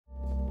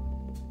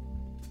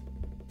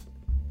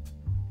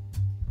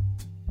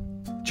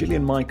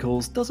Jillian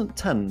Michaels doesn't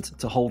tend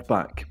to hold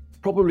back.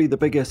 Probably the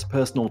biggest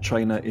personal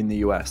trainer in the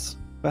US,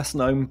 best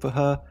known for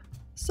her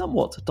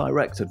somewhat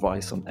direct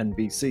advice on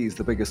NBC's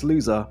The Biggest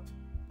Loser.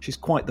 She's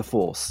quite the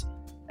force.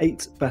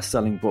 8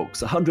 best-selling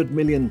books, 100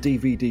 million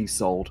DVDs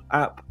sold,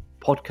 app,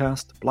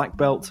 podcast, black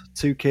belt,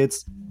 2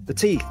 kids, the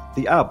teeth,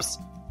 the abs,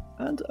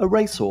 and a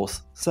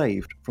racehorse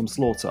saved from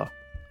slaughter.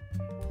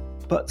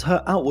 But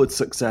her outward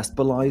success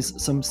belies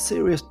some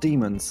serious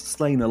demons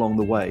slain along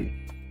the way,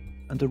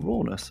 and a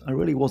rawness I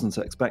really wasn't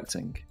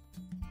expecting.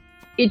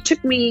 It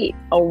took me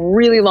a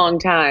really long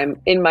time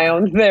in my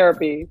own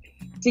therapy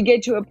to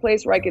get to a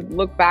place where I could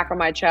look back on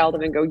my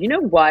childhood and go, you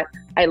know what?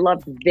 I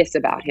loved this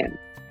about him,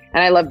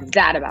 and I loved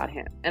that about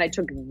him, and I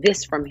took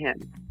this from him.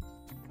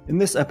 In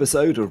this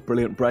episode of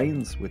Brilliant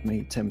Brains with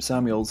me, Tim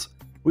Samuels,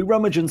 we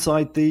rummage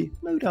inside the,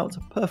 no doubt,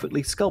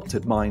 perfectly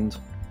sculpted mind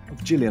of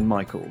Jillian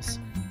Michaels.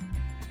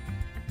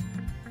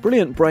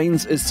 Brilliant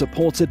Brains is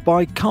supported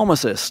by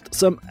Calmacist,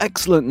 some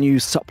excellent new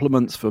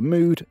supplements for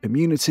mood,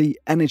 immunity,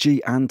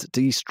 energy and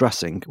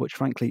de-stressing, which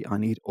frankly I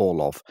need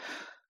all of.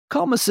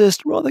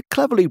 Calmacist rather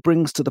cleverly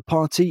brings to the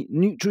party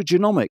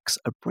nutrigenomics,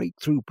 a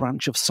breakthrough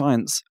branch of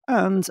science,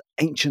 and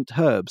ancient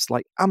herbs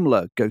like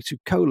amla, gotu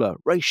kola,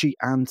 reishi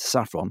and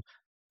saffron.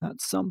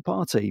 That's some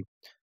party.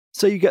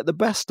 So you get the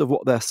best of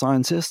what their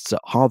scientists at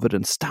Harvard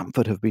and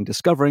Stanford have been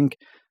discovering,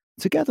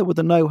 together with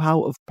the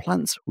know-how of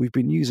plants we've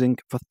been using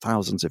for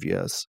thousands of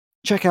years.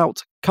 Check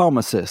out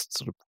Calmacist,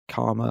 sort of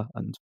karma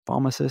and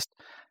pharmacist,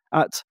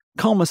 at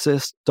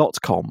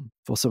calmacist.com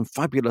for some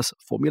fabulous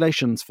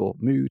formulations for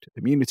mood,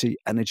 immunity,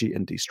 energy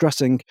and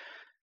de-stressing,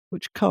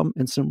 which come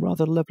in some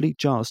rather lovely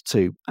jars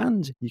too.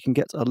 And you can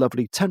get a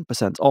lovely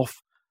 10%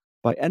 off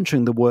by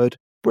entering the word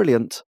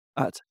brilliant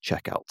at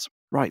checkout.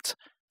 Right,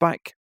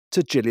 back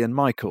to Jillian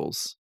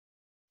Michaels.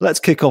 Let's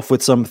kick off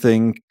with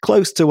something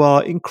close to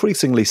our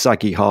increasingly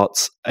saggy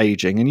hearts,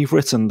 aging. And you've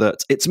written that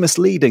it's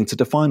misleading to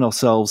define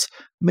ourselves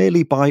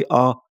merely by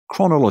our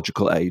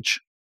chronological age.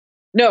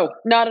 No,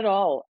 not at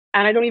all.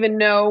 And I don't even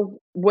know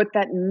what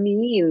that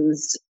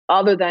means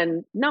other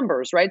than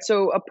numbers, right?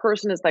 So a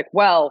person is like,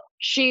 well,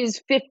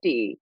 she's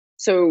 50.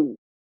 So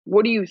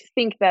what do you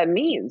think that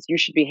means? You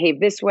should behave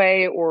this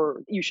way,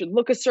 or you should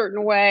look a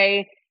certain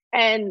way.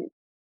 And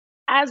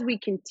as we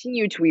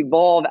continue to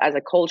evolve as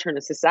a culture and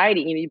a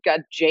society, you've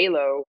got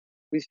J-Lo,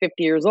 who's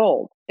 50 years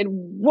old. And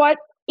what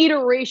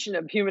iteration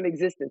of human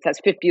existence has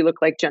 50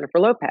 look like Jennifer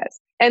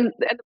Lopez? And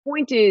the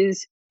point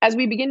is, as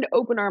we begin to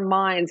open our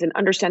minds and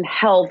understand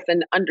health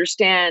and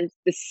understand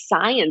the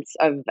science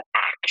of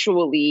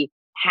actually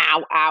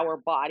how our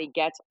body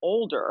gets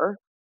older,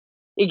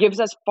 it gives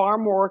us far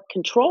more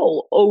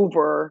control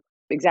over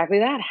exactly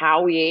that,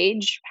 how we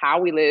age,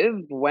 how we live,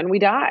 when we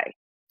die.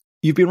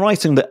 You've been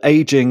writing that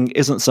aging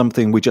isn't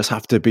something we just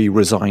have to be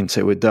resigned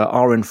to. There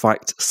are, in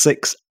fact,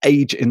 6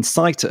 age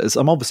inciters.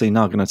 I'm obviously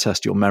now going to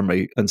test your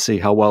memory and see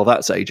how well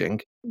that's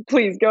aging.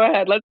 Please, go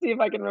ahead. Let's see if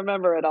I can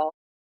remember it all.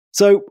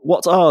 So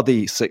what are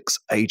the 6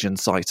 age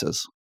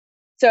inciters?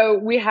 So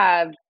we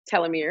have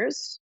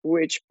telomeres,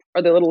 which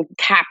are the little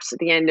caps at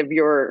the end of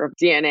your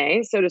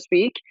DNA, so to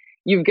speak.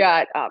 You've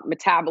got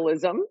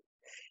metabolism.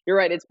 You're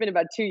right. It's been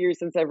about 2 years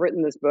since I've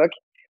written this book.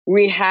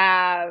 We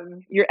have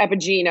your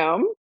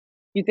epigenome.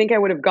 You think I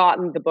would have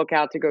gotten the book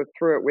out to go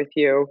through it with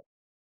you.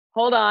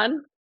 Hold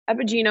on.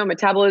 Epigenome,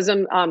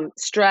 metabolism,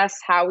 stress,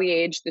 how we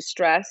age, the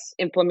stress,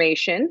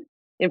 inflammaging,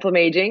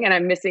 and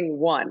I'm missing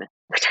one.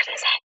 Which one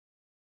is it?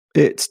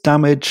 It's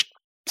damaged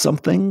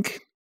something.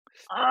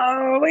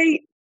 Oh,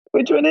 wait.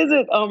 Which one is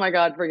it? Oh, my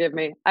God. Forgive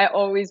me. I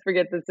always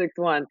forget the 6th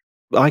one.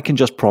 I can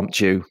just prompt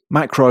you.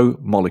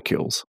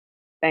 Macromolecules.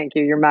 Thank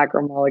you. Your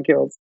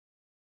macromolecules.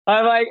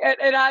 I'm like,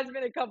 it has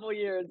been a couple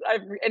years.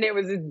 And it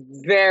was a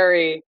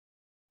very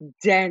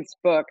dense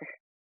book.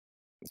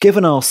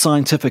 Given our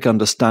scientific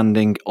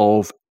understanding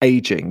of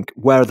aging,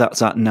 where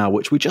that's at now,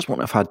 which we just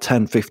wouldn't have had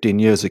 10, 15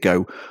 years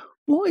ago,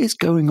 what is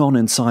going on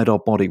inside our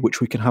body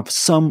which we can have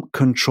some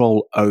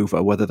control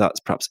over, whether that's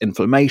perhaps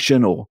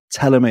inflammation or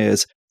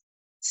telomeres?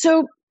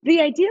 So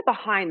the idea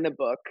behind the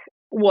book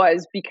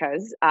was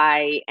because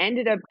I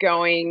ended up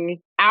going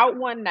out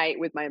one night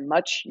with my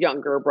much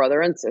younger brother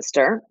and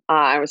sister.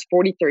 I was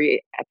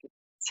 43 at the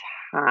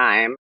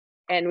time.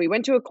 And we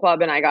went to a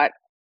club and I got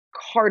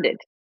carded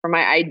for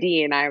my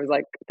ID, and I was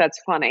like, "That's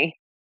funny,"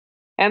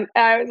 and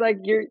I was like,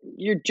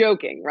 "You're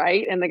joking,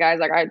 right?" And the guy's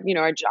like, "I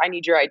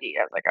need your ID."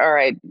 I was like, "All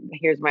right,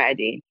 here's my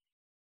ID,"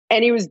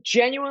 and he was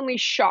genuinely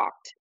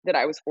shocked that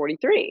I was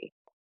 43,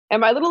 and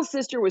my little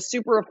sister was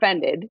super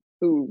offended,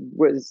 who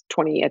was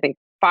 20, I think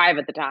 5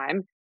 at the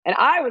time, and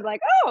I was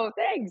like, "Oh,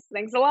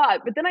 thanks a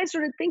lot," but then I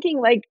started thinking,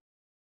 like,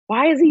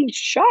 why is he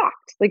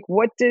shocked? Like,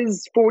 what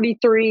does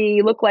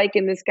 43 look like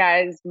in this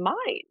guy's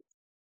mind?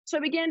 So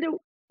I began to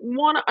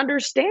want to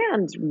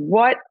understand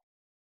what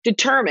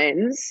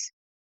determines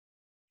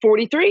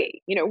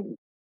 43.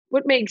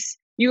 What makes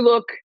you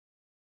look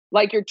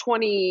like you're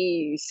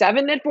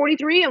 27 at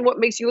 43 and what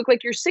makes you look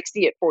like you're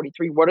 60 at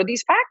 43? What are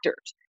these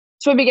factors?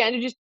 So I began to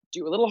just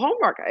do a little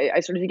homework. I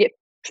started to get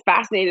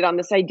fascinated on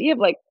this idea of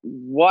like,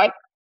 what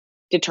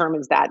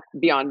determines that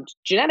beyond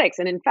genetics.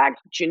 And in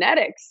fact,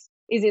 genetics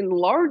is in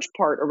large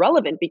part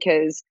irrelevant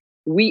because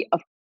we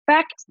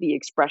affect the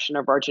expression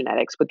of our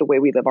genetics with the way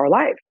we live our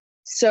life.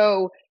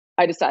 So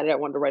I decided I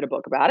wanted to write a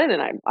book about it,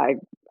 and I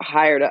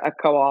hired a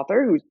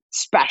co-author who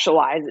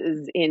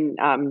specializes in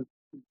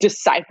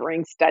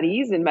deciphering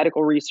studies in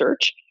medical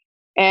research.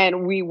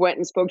 And we went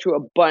and spoke to a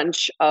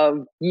bunch of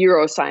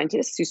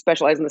neuroscientists who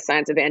specialize in the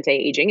science of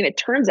anti-aging. And it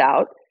turns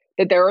out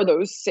that there are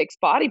those 6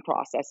 body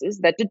processes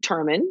that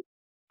determine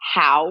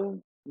how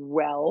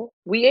well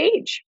we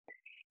age.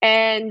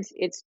 And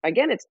it's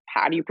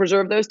how do you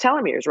preserve those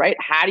telomeres, right?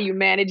 How do you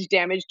manage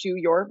damage to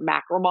your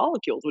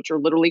macromolecules, which are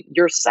literally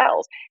your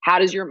cells? How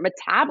does your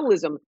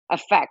metabolism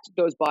affect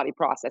those body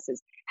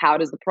processes? How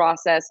does the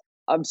process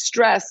of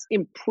stress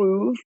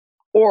improve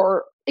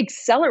or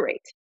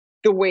accelerate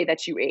the way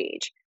that you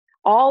age?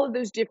 All of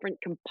those different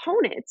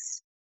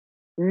components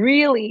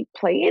really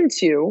play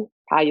into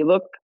how you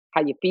look,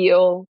 how you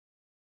feel,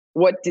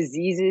 what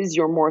diseases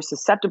you're more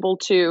susceptible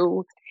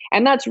to.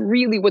 And that's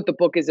really what the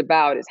book is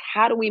about, is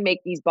how do we make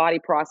these body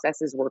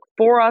processes work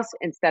for us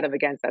instead of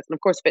against us? And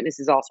of course, fitness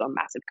is also a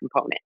massive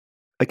component.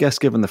 I guess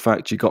given the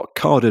fact you got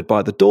carded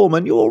by the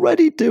doorman, you're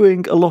already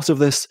doing a lot of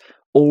this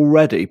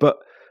already. But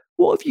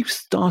what have you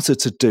started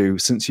to do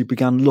since you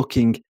began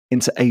looking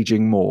into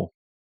aging more?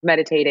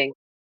 Meditating.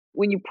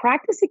 When you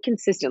practice it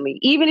consistently,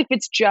 even if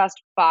it's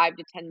just 5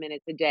 to 10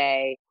 minutes a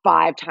day,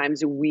 5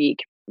 times a week,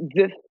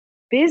 the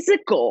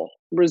physical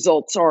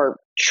results are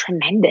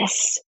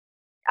tremendous.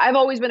 I've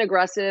always been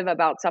aggressive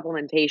about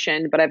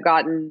supplementation, but I've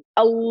gotten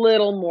a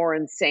little more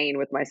insane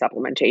with my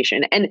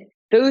supplementation. And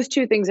those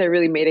 2 things I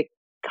really made a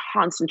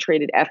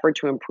concentrated effort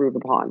to improve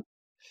upon.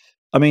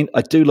 I mean,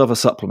 I do love a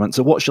supplement.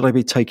 So what should I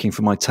be taking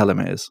for my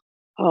telomeres?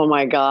 Oh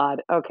my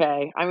God.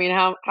 Okay. I mean,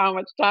 how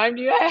much time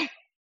do you have?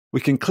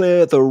 We can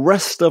clear the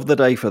rest of the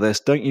day for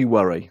this. Don't you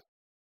worry.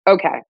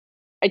 Okay.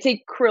 I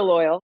take krill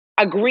oil,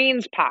 a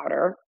greens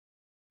powder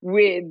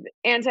with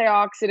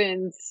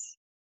antioxidants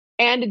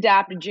and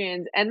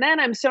adaptogens. And then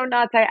I'm so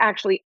nuts, I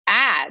actually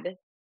add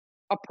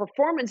a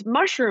performance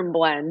mushroom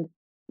blend.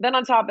 Then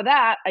on top of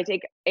that, I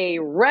take a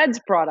Reds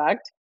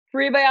product,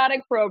 prebiotic,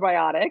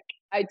 probiotic.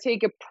 I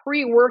take a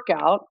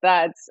pre-workout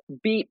that's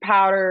beet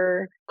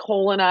powder,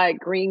 colanut,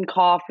 green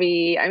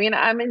coffee. I mean,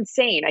 I'm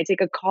insane. I take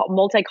a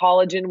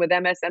multi-collagen with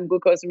MSM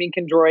glucosamine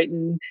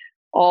chondroitin,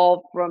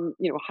 all from,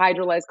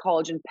 hydrolyzed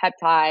collagen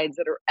peptides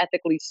that are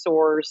ethically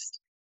sourced.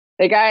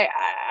 Like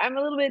I'm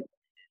a little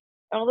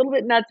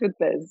bit nuts with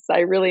this. I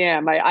really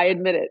am. I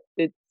admit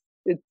it.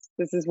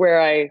 This is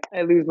where I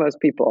lose most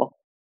people.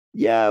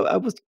 Yeah, I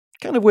was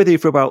kind of with you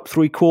for about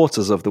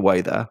 3/4 of the way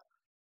there.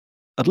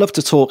 I'd love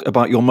to talk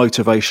about your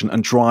motivation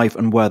and drive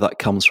and where that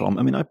comes from.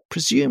 I mean, I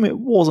presume it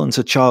wasn't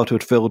a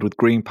childhood filled with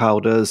green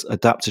powders,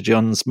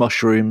 adaptogens,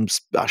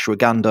 mushrooms,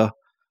 ashwagandha.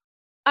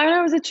 When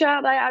I was a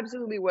child, I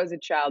absolutely was a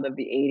child of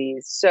the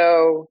 80s.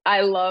 So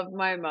I love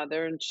my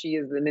mother, and she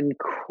is an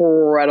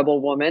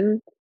incredible woman,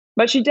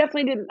 but she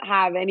definitely didn't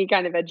have any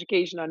kind of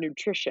education on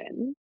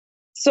nutrition.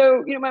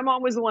 So, my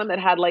mom was the one that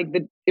had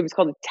it was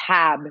called a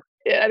Tab.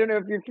 I don't know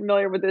if you're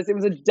familiar with this. It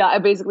was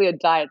basically a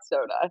diet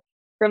soda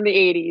from the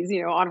 80s,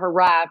 on her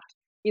raft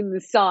in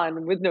the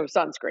sun with no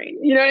sunscreen.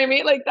 You know what I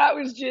mean? Like that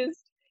was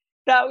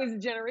the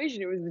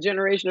generation. It was the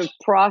generation of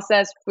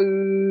processed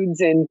foods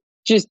and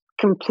just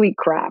complete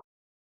crap.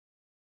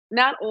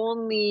 Not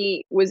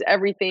only was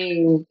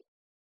everything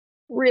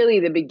really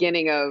the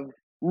beginning of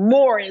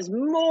more is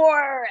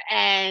more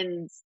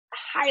and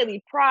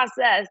highly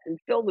processed and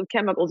filled with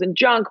chemicals and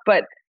junk,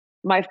 but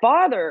my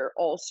father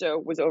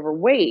also was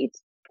overweight.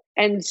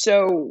 And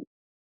so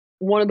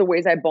one of the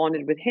ways I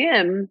bonded with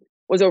him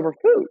was over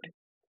food.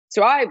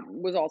 So I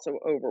was also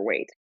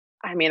overweight.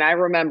 I mean, I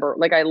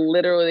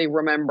literally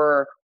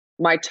remember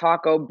my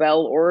Taco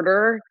Bell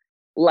order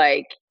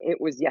like it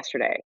was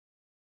yesterday.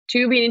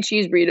 2 bean and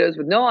cheese burritos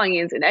with no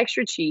onions and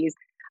extra cheese,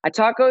 a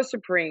taco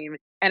supreme,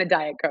 and a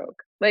Diet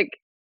Coke. Like,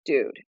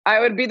 dude, I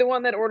would be the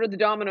one that ordered the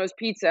Domino's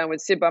pizza and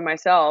would sit by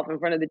myself in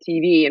front of the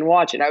TV and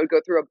watch it. I would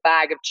go through a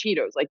bag of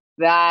Cheetos. Like,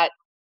 that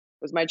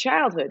was my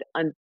childhood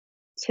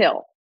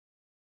until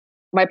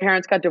my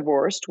parents got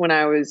divorced when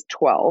I was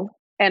 12,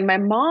 and my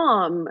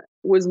mom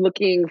was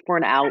looking for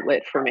an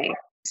outlet for me.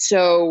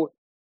 So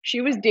she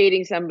was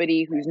dating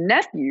somebody whose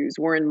nephews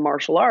were in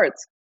martial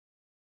arts,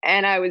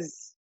 and I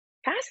was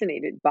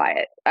fascinated by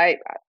it. I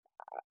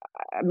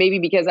maybe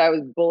because I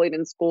was bullied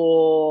in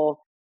school,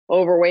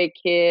 overweight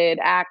kid,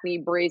 acne,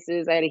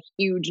 braces. I had a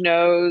huge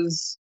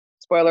nose.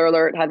 Spoiler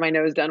alert, had my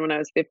nose done when I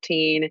was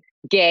 15.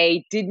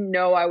 Gay, didn't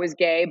know I was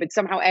gay, but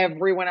somehow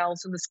everyone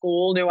else in the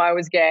school knew I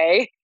was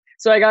gay.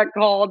 So I got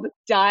called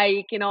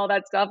dyke and all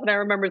that stuff. And I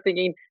remember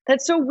thinking,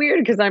 that's so weird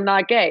because I'm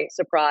not gay.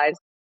 Surprise.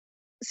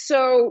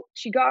 So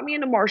she got me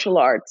into martial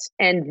arts,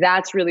 and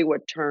that's really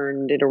what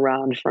turned it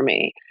around for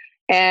me.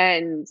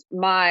 And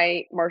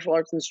my martial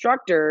arts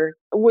instructor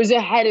was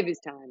ahead of his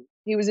time.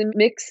 He was a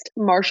mixed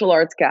martial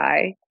arts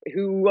guy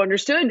who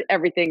understood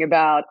everything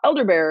about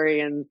elderberry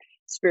and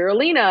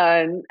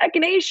spirulina and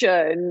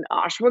echinacea and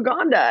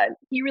ashwagandha.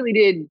 He really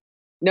did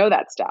know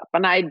that stuff.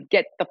 And I'd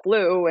get the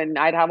flu and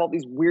I'd have all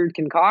these weird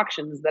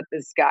concoctions that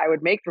this guy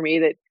would make for me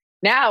that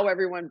now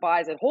everyone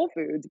buys at Whole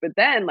Foods, but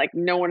then like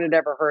no one had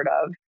ever heard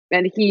of.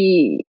 And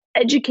he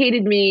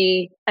educated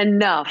me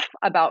enough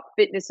about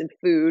fitness and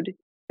food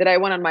that I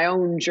went on my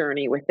own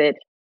journey with it,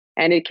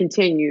 and it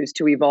continues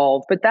to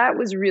evolve. But that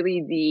was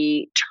really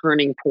the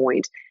turning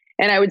point.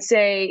 And I would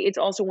say it's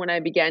also when I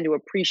began to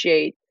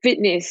appreciate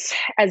fitness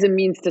as a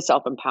means to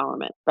self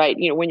empowerment, right?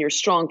 You know, when you're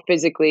strong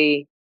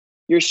physically,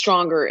 you're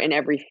stronger in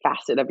every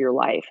facet of your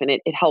life. And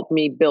it helped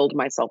me build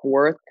my self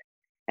worth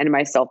and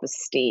my self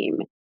esteem.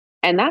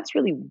 And that's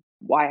really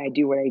why I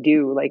do what I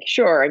do. Like,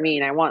 sure, I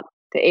mean, I want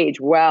to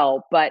age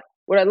well, but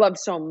what I love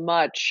so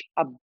much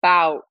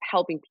about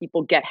helping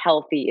people get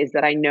healthy is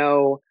that I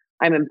know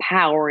I'm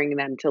empowering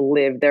them to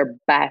live their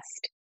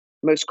best,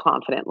 most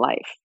confident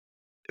life.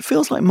 It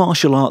feels like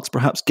martial arts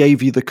perhaps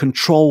gave you the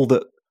control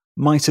that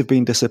might have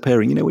been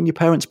disappearing. You know, when your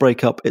parents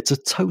break up, it's a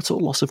total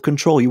loss of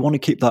control. You want to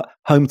keep that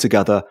home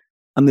together,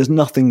 and there's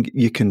nothing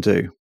you can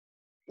do.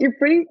 You're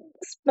pretty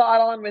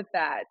spot on with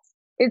that.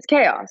 It's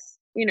chaos.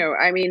 You know,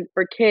 I mean,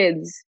 for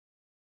kids,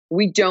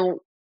 we don't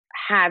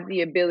have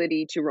the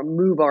ability to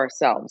remove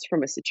ourselves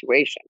from a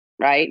situation,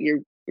 right?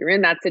 You're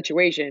in that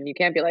situation. You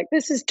can't be like,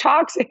 this is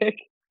toxic.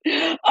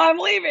 I'm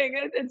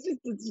leaving. It's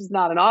just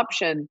not an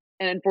option.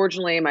 And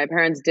unfortunately, my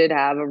parents did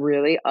have a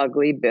really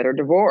ugly, bitter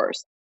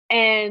divorce.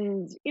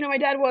 And, you know, my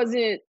dad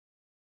wasn't,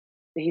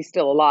 he's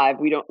still alive.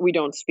 We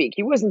don't speak.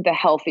 He wasn't the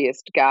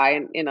healthiest guy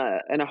in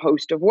a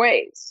host of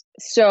ways.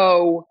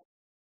 So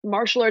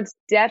martial arts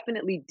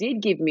definitely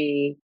did give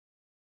me,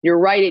 you're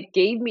right, it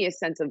gave me a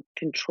sense of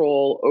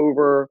control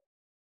over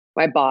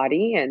my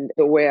body and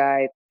the way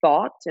I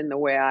thought and the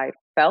way I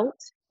felt.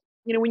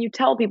 You know, when you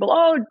tell people,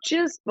 oh,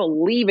 just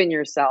believe in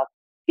yourself,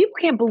 people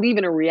can't believe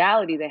in a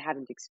reality they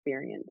haven't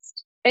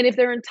experienced. And if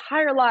their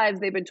entire lives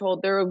they've been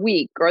told they're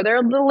weak or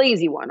they're the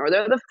lazy one or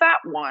they're the fat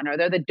one or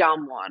they're the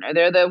dumb one or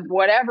they're the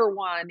whatever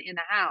one in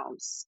the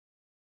house,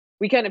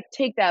 we kind of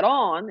take that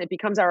on. It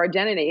becomes our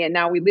identity. And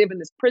now we live in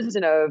this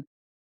prison of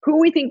who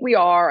we think we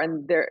are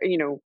and there, you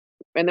know,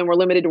 and then we're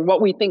limited to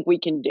what we think we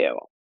can do.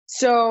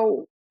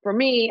 So for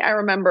me, I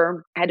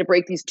remember I had to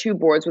break these two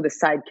boards with a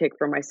sidekick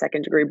for my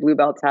second degree blue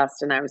belt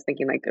test. And I was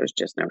thinking like, there's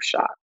just no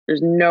shot.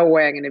 There's no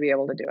way I'm going to be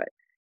able to do it.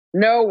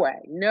 No way,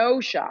 no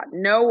shot,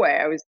 no way.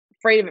 I was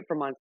afraid of it for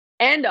months.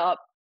 End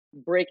up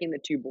breaking the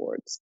two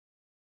boards.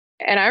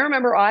 And I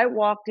remember I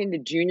walked into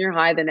junior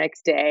high the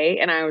next day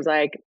and I was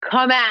like,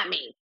 come at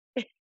me.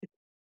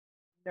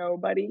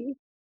 Nobody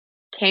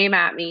came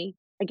at me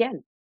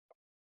again.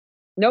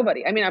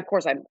 Nobody. I mean, of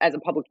course, I'm as a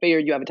public figure,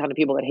 you have a ton of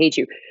people that hate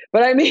you.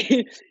 But I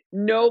mean,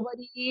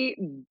 nobody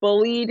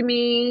bullied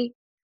me.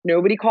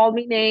 Nobody called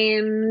me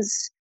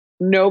names.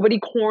 Nobody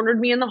cornered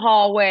me in the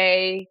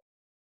hallway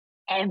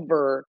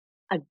ever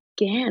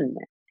again.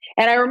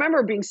 And I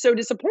remember being so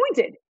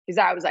disappointed because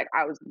I was like,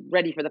 I was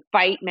ready for the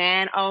fight,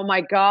 man. Oh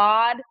my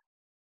God.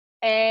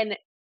 And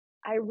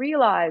I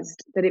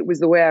realized that it was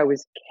the way I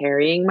was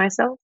carrying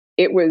myself.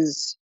 It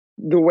was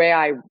the way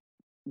I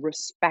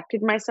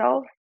respected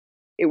myself.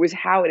 It was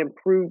how it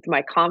improved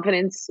my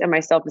confidence and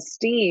my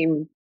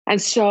self-esteem. And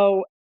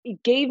so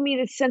it gave me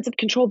this sense of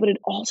control, but it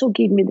also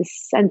gave me this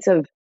sense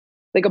of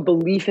like a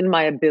belief in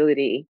my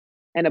ability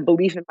and a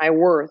belief in my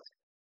worth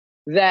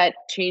that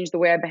changed the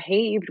way I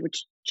behaved,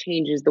 which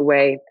changes the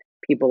way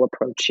people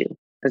approach you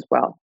as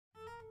well.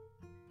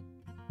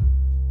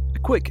 A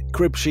quick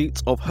crib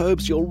sheet of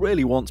herbs you'll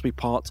really want to be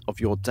part of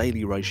your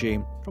daily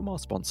regime from our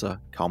sponsor,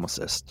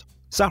 Calmassist.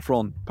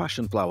 Saffron,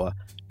 passion flower,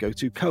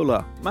 gotu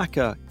kola,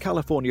 maca,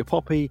 California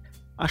poppy,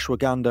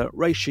 ashwagandha,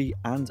 reishi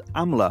and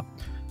amla.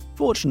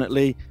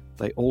 Fortunately,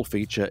 they all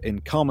feature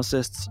in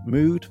Calmassist's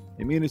mood,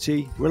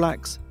 immunity,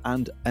 relax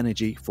and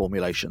energy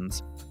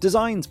formulations.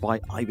 Designed by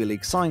Ivy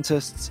League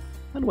scientists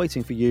and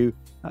waiting for you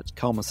at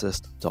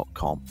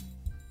calmassist.com.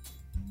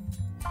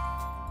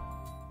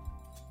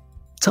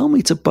 Tell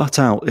me to butt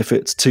out if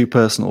it's too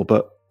personal,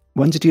 but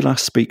when did you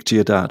last speak to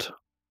your dad?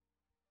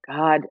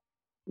 God,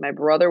 my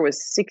brother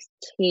was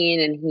 16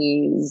 and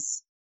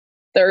he's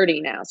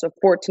 30 now. So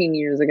 14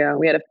 years ago,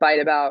 we had a fight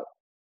about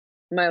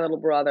my little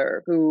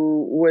brother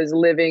who was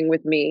living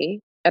with me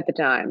at the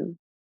time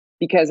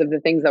because of the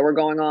things that were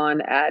going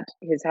on at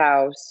his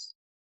house.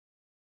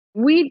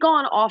 We'd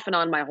gone off and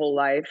on my whole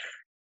life.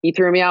 He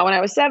threw me out when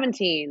I was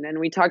 17. Then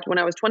we talked when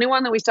I was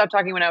 21. Then we stopped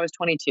talking when I was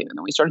 22. And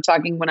then we started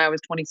talking when I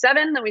was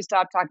 27. Then we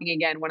stopped talking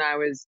again when I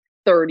was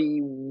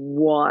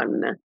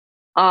 31.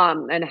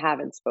 And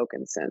haven't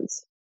spoken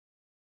since.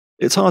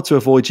 It's hard to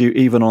avoid you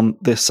even on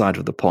this side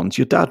of the pond.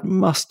 Your dad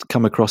must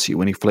come across you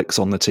when he flicks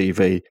on the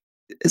TV.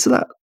 Is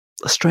that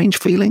a strange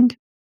feeling?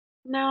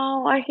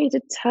 No, I hate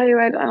to tell you,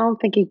 I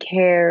don't think he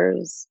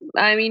cares.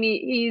 I mean,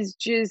 he's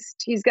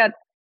got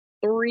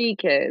 3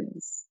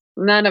 kids.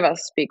 None of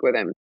us speak with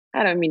him.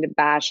 I don't mean to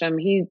bash him.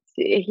 He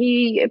did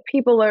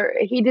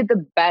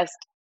the best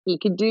he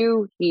could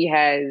do. He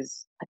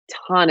has a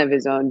ton of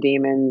his own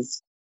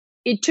demons.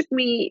 It took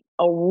me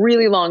a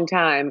really long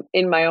time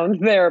in my own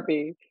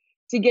therapy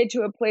to get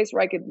to a place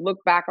where I could look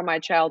back on my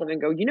childhood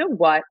and go, you know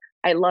what?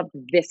 I loved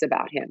this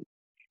about him.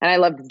 And I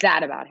loved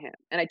that about him.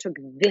 And I took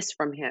this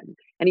from him.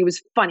 And he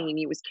was funny and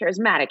he was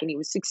charismatic and he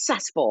was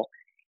successful.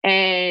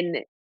 And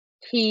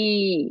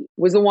he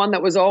was the one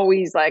that was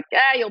always like,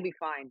 you'll be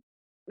fine.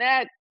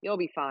 You'll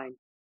be fine.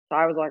 So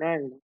I was like, I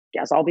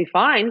guess I'll be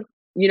fine.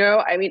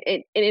 I mean,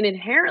 it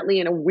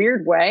inherently, in a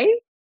weird way,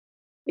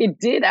 it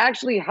did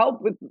actually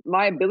help with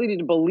my ability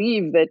to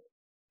believe that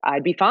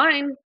I'd be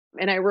fine.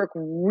 And I work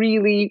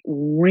really,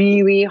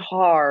 really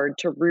hard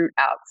to root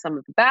out some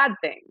of the bad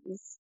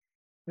things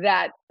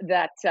that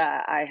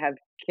I have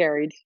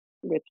carried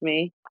with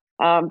me.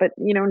 But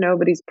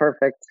nobody's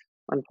perfect,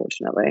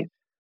 unfortunately.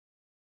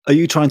 Are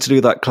you trying to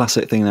do that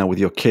classic thing now with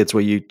your kids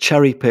where you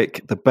cherry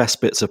pick the best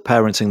bits of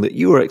parenting that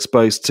you were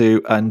exposed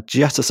to and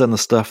jettison the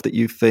stuff that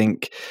you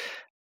think,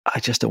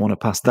 I just don't want to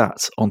pass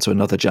that on to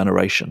another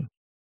generation?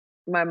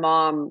 My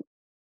mom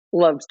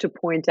loves to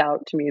point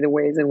out to me the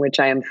ways in which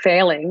I am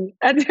failing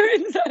at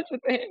doing such a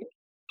thing.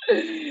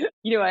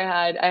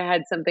 I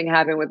had something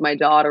happen with my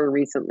daughter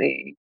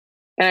recently,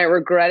 and I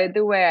regretted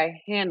the way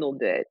I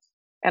handled it.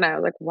 And I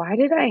was like, why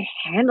did I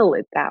handle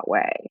it that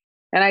way?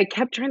 And I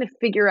kept trying to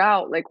figure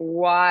out like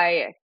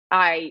why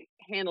I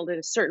handled it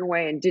a certain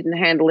way and didn't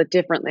handle it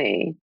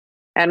differently.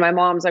 And my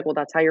mom's like, well,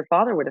 that's how your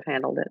father would have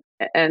handled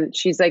it. And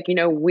she's like,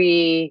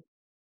 we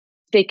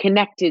stay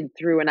connected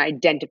through an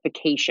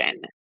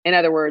identification. In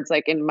other words,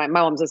 like my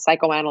mom's a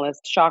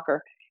psychoanalyst,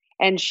 shocker.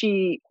 And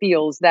she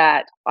feels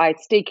that I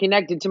stay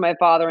connected to my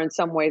father in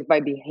some ways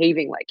by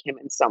behaving like him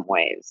in some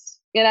ways.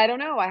 And I don't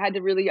know. I had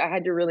to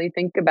really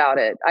think about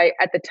it. I,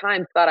 at the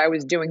time, thought I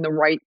was doing the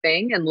right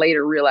thing, and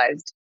later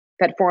realized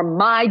that for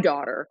my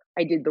daughter,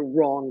 I did the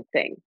wrong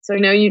thing. So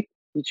you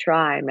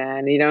try,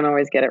 man. You don't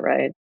always get it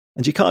right.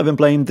 And you can't even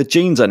blame the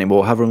genes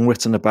anymore, having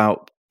written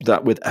about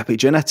that with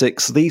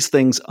epigenetics. These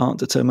things aren't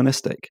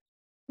deterministic.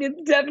 There's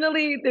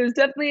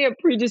definitely a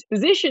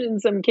predisposition in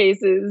some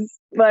cases,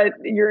 but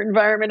your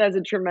environment has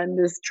a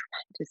tremendous,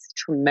 tremendous,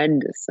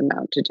 tremendous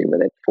amount to do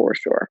with it, for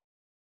sure.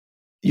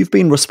 You've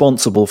been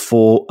responsible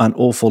for an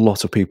awful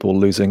lot of people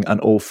losing an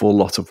awful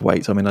lot of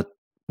weight. I mean, I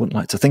wouldn't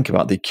like to think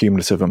about the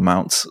cumulative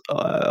amounts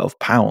of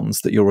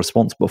pounds that you're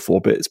responsible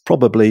for, but it's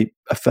probably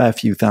a fair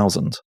few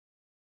thousand.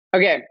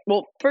 Okay,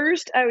 well,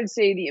 first, I would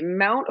say the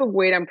amount of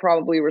weight I'm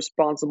probably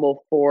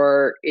responsible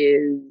for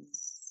is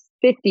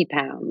 50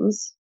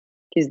 pounds,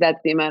 because that's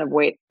the amount of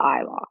weight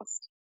I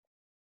lost.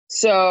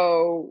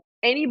 So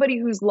anybody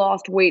who's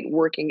lost weight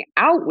working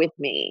out with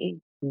me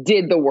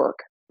did the work,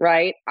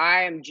 right?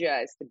 I am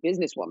just a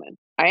businesswoman.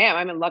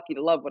 I'm lucky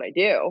to love what I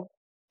do.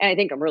 And I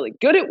think I'm really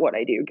good at what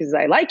I do because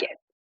I like it.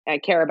 I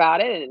care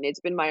about it, and it's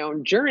been my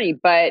own journey,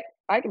 but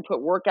I can put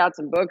workouts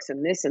and books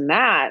and this and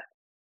that.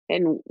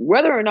 And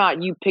whether or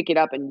not you pick it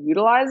up and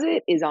utilize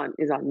it is on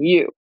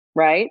you,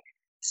 right?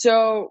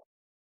 So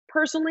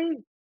personally,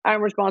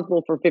 I'm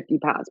responsible for 50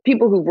 pounds.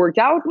 People who've worked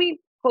out with me,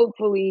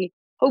 hopefully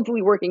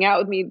working out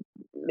with me,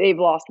 they've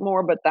lost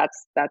more, but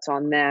that's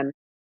on them.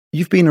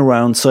 You've been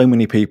around so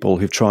many people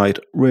who've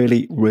tried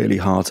really, really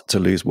hard to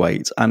lose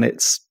weight, and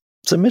it's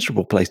a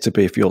miserable place to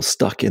be if you're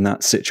stuck in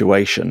that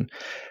situation.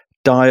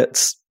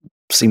 Diets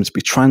seem to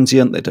be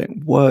transient, they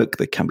don't work,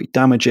 they can be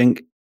damaging.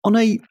 On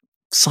a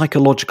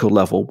psychological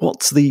level,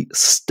 what's the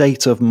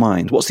state of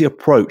mind? What's the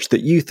approach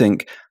that you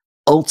think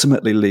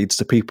ultimately leads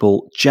to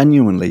people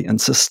genuinely and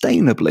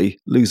sustainably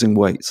losing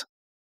weight?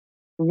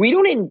 We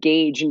don't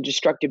engage in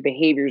destructive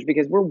behaviors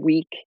because we're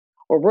weak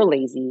or we're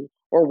lazy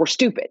or we're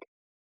stupid.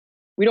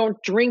 We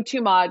don't drink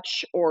too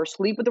much or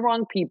sleep with the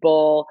wrong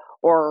people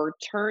or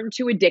turn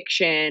to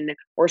addiction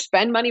or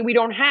spend money we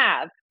don't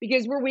have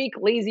because we're weak,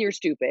 lazy, or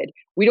stupid.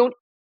 We don't,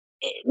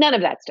 none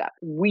of that stuff.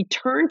 We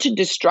turn to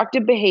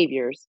destructive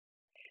behaviors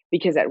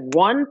because at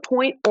one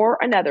point or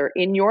another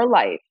in your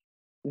life,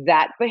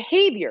 that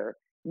behavior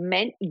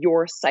meant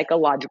your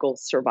psychological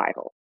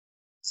survival.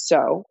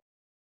 So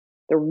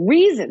the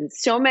reason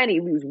so many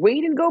lose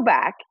weight and go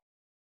back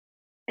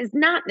is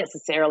not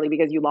necessarily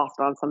because you lost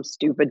on some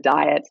stupid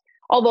diet,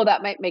 although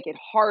that might make it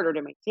harder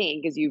to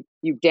maintain because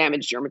you've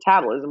damaged your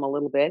metabolism a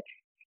little bit.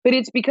 But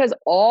it's because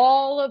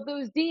all of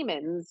those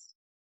demons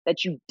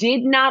that you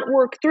did not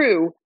work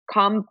through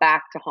come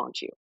back to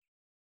haunt you.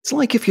 It's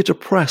like if you're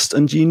depressed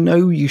and you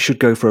know you should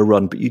go for a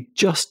run, but you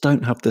just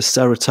don't have the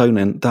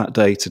serotonin that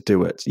day to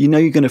do it. You know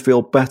you're going to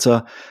feel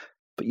better,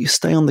 but you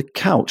stay on the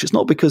couch. It's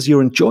not because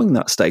you're enjoying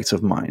that state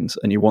of mind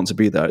and you want to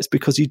be there. It's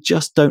because you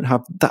just don't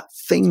have that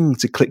thing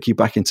to click you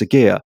back into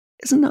gear.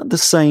 Isn't that the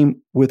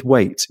same with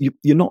weight?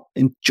 You're not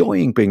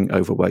enjoying being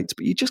overweight,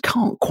 but you just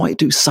can't quite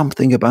do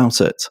something about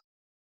it.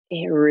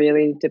 It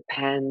really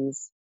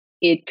depends.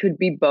 It could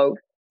be both.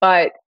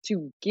 But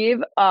to give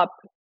up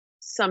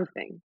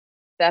something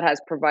that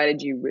has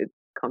provided you with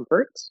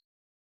comfort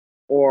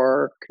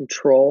or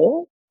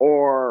control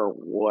or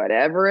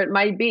whatever it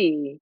might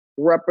be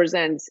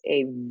represents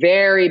a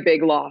very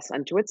big loss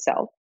unto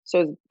itself.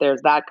 So there's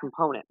that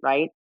component,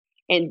 right?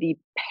 And the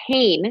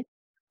pain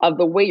of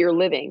the way you're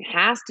living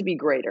has to be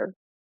greater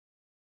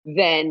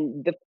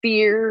than the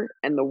fear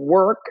and the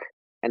work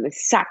and the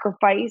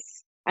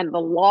sacrifice and the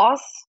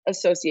loss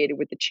associated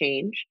with the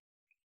change.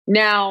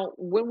 Now,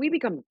 when we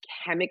become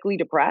chemically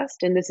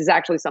depressed, and this is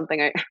actually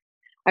something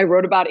I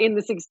wrote about in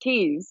the 6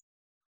 Keys,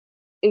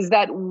 is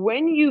that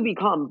when you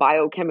become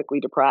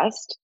biochemically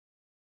depressed,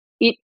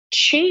 it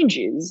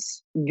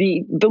changes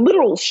the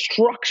literal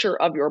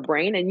structure of your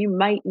brain, and you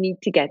might need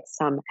to get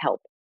some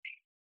help.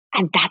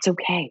 And that's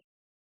okay.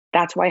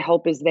 That's why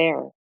help is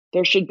there.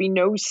 There should be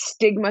no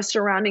stigma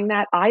surrounding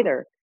that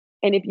either.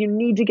 And if you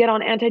need to get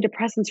on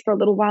antidepressants for a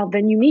little while,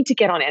 then you need to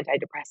get on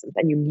antidepressants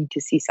and you need to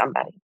see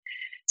somebody.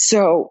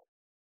 So,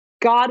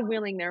 God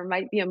willing, there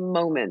might be a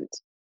moment,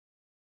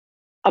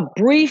 a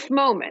brief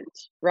moment,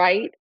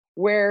 right?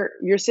 Where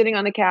you're sitting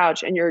on the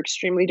couch and you're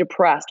extremely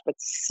depressed, but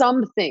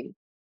something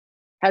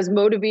has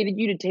motivated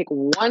you to take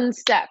one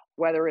step,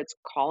 whether it's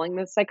calling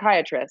the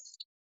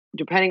psychiatrist,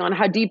 depending on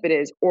how deep it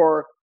is,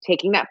 or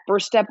taking that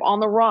first step on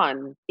the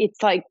run.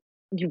 It's like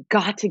you've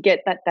got to get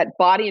that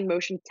body in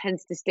motion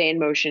tends to stay in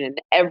motion, and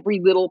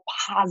every little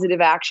positive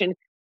action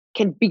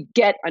can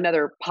beget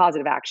another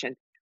positive action.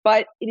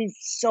 But it is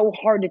so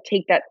hard to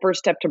take that first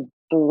step to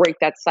break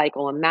that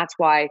cycle. And that's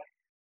why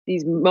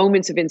these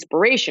moments of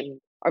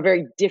inspiration are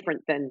very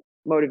different than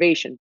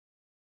motivation.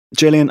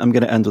 Gillian, I'm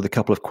going to end with a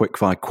couple of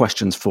quick-fire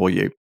questions for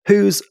you.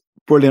 Whose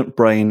brilliant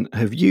brain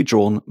have you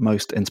drawn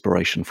most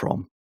inspiration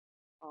from?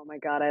 Oh my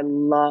God, I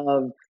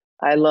love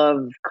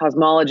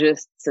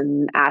cosmologists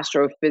and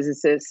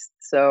astrophysicists.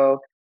 So,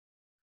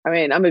 I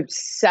mean, I'm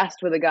obsessed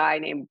with a guy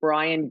named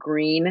Brian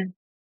Greene.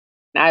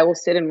 I will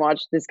sit and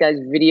watch this guy's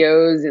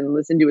videos and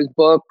listen to his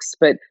books,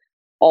 but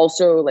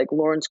also like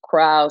Lawrence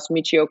Krauss,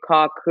 Michio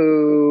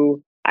Kaku.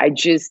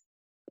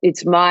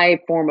 It's my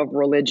form of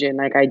religion.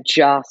 Like, I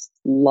just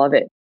love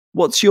it.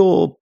 What's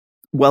your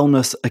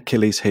wellness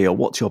Achilles heel?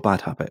 What's your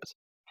bad habit?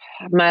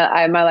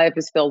 My life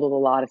is filled with a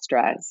lot of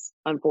stress,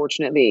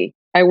 unfortunately.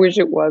 I wish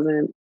it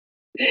wasn't.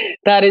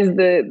 That is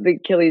the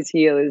Achilles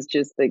heel, is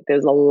just like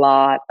there's a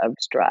lot of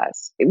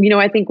stress.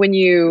 I think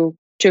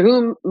to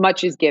whom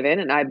much is given,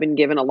 and I've been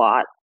given a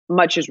lot,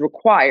 much is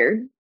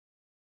required.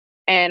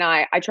 And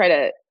I try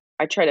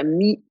to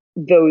meet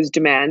those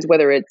demands,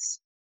 whether it's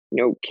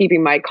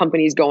keeping my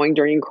companies going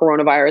during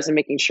coronavirus and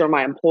making sure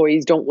my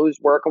employees don't lose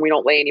work and we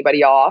don't lay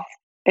anybody off.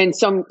 And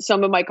some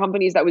of my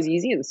companies that was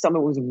easy, and some it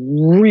was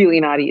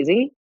really not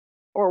easy.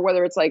 Or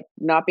whether it's like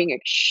not being a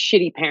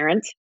shitty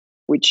parent,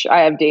 which I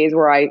have days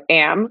where I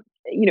am,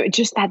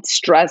 just that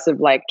stress of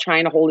like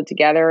trying to hold it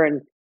together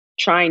and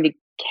trying to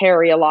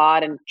carry a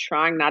lot and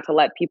trying not to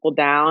let people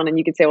down. And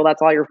you could say, well,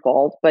 that's all your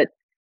fault, but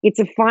it's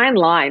a fine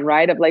line,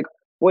 right? Of like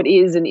what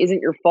is and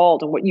isn't your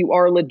fault, and what you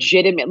are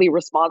legitimately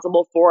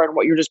responsible for, and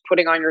what you're just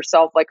putting on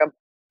yourself like a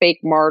fake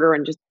martyr,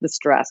 and just the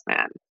stress,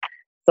 man.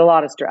 It's a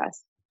lot of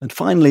stress. And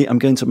finally, I'm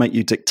going to make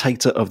you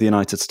dictator of the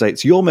United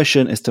States. Your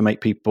mission is to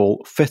make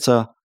people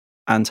fitter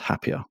and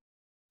happier.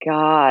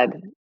 God.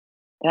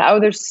 Oh,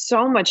 there's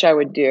so much I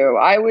would do.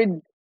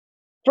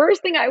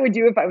 First thing I would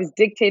do if I was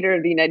dictator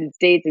of the United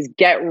States is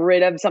get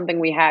rid of something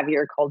we have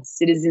here called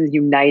Citizens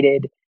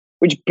United,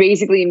 which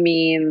basically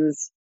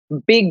means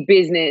big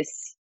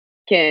business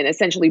can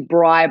essentially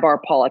bribe our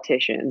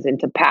politicians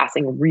into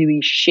passing really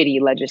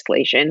shitty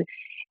legislation.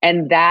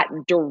 And that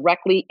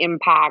directly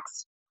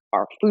impacts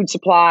our food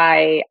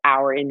supply,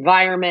 our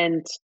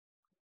environment,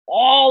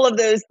 all of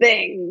those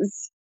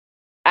things.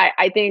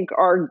 I think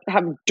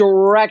have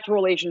direct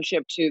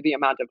relationship to the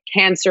amount of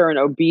cancer and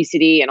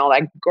obesity and all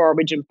that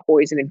garbage and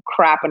poison and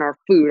crap in our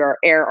food, our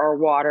air, our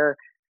water.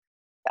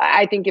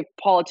 I think if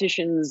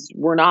politicians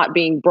were not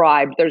being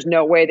bribed, there's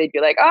no way they'd be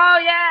like, oh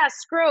yeah,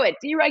 screw it,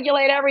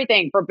 deregulate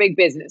everything for big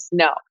business.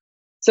 No.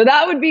 So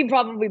that would be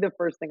probably the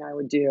first thing I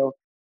would do,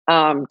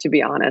 to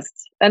be honest.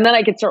 And then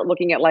I could start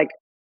looking at like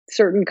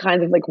certain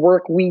kinds of like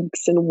work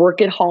weeks and work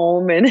at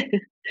home, and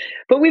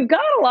but we've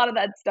got a lot of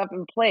that stuff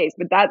in place.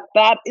 But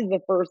that is the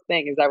first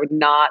thing, is I would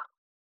not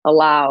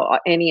allow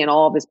any and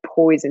all of this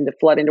poison to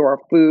flood into our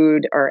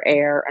food, our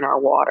air, and our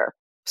water.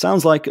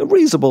 Sounds like a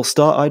reasonable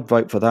start. I'd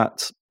vote for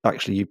that.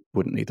 Actually, you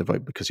wouldn't need to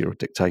vote because you're a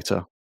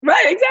dictator.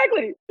 Right,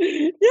 exactly.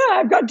 Yeah,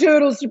 I've got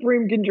total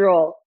supreme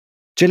control.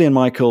 Gillian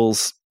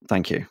Michaels,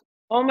 thank you.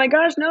 Oh my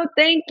gosh, no,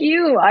 thank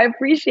you. I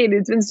appreciate it.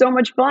 It's been so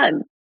much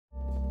fun.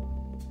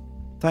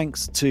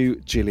 Thanks to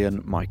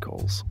Gillian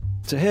Michaels.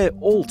 To hear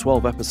all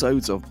 12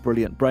 episodes of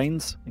Brilliant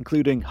Brains,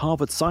 including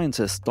Harvard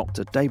scientist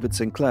Dr. David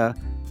Sinclair,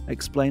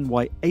 explain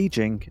why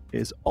aging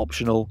is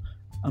optional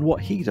and what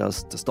he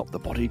does to stop the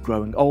body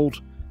growing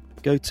old,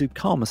 go to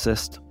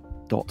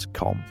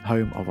Karmacyst.com,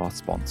 home of our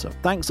sponsor.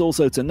 Thanks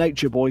also to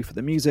Nature Boy for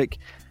the music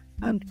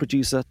and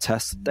producer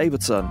Tess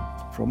Davidson.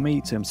 From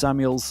me, Tim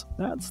Samuels,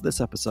 that's this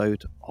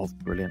episode of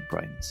Brilliant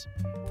Brains.